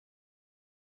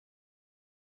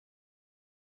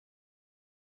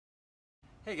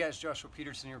Hey guys, Joshua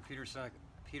Peterson here, Peterson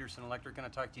Electric. Going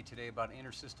to talk to you today about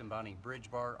Intersystem mounting bridge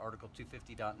bar, Article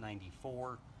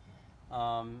 250.94.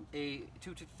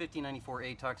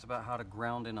 250.94a talks about how to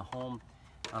ground in a home.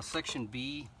 Section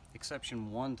B,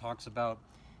 Exception 1, talks about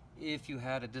if you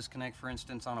had a disconnect, for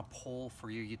instance, on a pole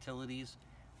for your utilities.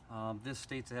 This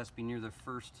states it has to be near the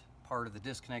first part of the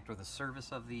disconnect or the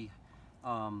service of the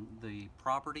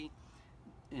property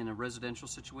in a residential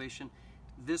situation.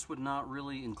 This would not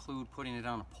really include putting it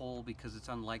on a pole because it's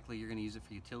unlikely you're going to use it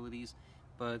for utilities.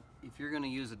 But if you're going to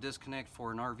use a disconnect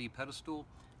for an RV pedestal,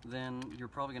 then you're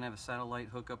probably going to have a satellite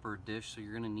hookup or a dish, so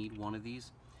you're going to need one of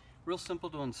these. Real simple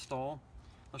to install.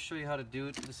 I'll show you how to do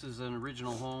it. This is an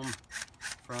original home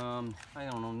from, I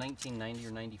don't know, 1990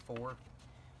 or 94.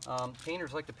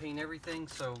 Painters like to paint everything,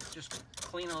 so just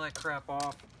clean all that crap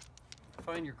off.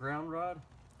 Find your ground rod.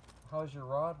 How's your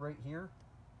rod? Right here.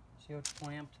 See how it's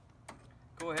clamped?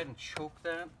 Go ahead and choke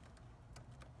that.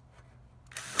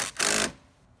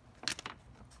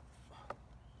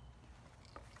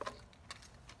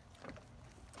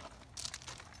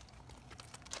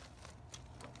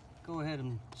 Go ahead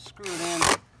and screw it in,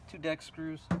 2 deck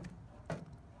screws.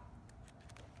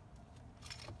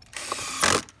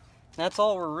 That's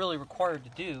all we're really required to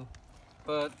do,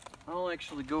 but I'll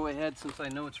actually go ahead, since I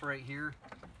know it's right here,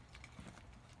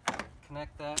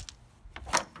 connect that.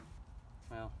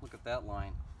 Well, look at that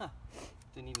line. Huh.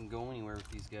 Didn't even go anywhere with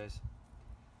these guys.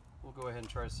 We'll go ahead and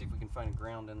try to see if we can find a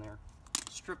ground in there.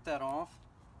 Strip that off.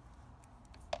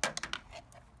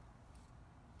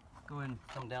 Go ahead and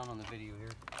come down on the video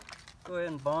here. Go ahead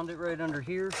and bond it right under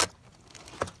here.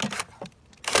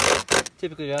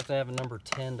 Typically you have to have a number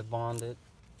 10 to bond it.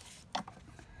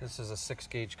 This is a 6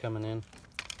 gauge coming in.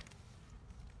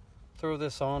 Throw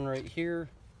this on right here.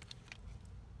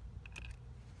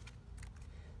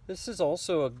 This is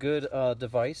also a good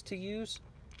device to use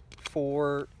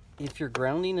for if you're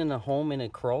grounding in a home in a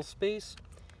crawl space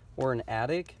or an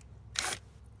attic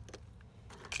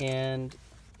and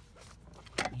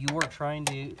you are trying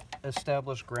to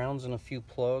establish grounds in a few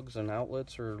plugs and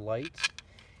outlets or lights.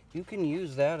 You can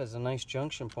use that as a nice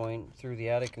junction point through the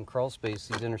attic and crawl space,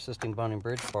 these Intersystem bonding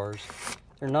bridge bars.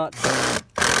 They're not done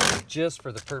just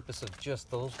for the purpose of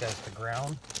just those guys to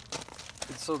ground.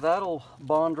 And so that'll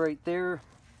bond right there.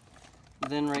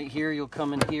 Then right here you'll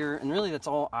come in here, and really that's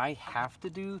all I have to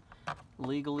do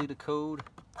legally to code.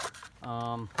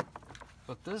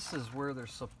 But this is where they're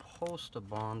supposed to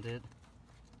bond it,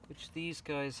 which these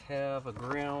guys have a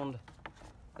ground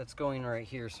that's going right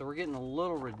here. So we're getting a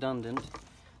little redundant.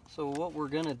 So what we're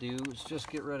gonna do is just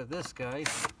get rid of this guy.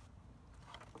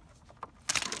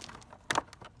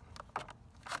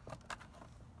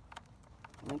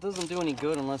 And it doesn't do any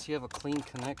good unless you have a clean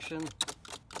connection.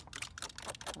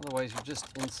 Otherwise, you're just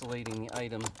insulating the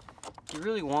item. You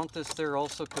really want this there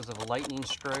also because of a lightning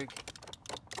strike.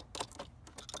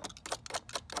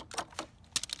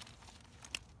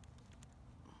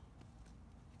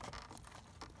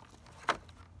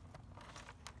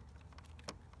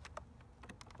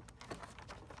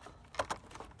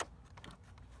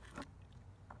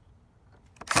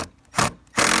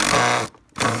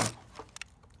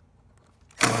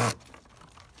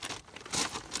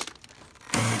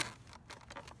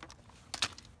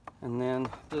 And then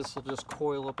this will just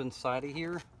coil up inside of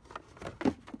here,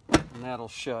 and that'll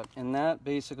shut. And that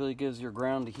basically gives your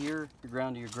ground to here, your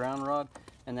ground to your ground rod,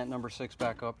 and that number 6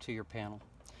 back up to your panel.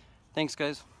 Thanks,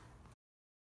 guys.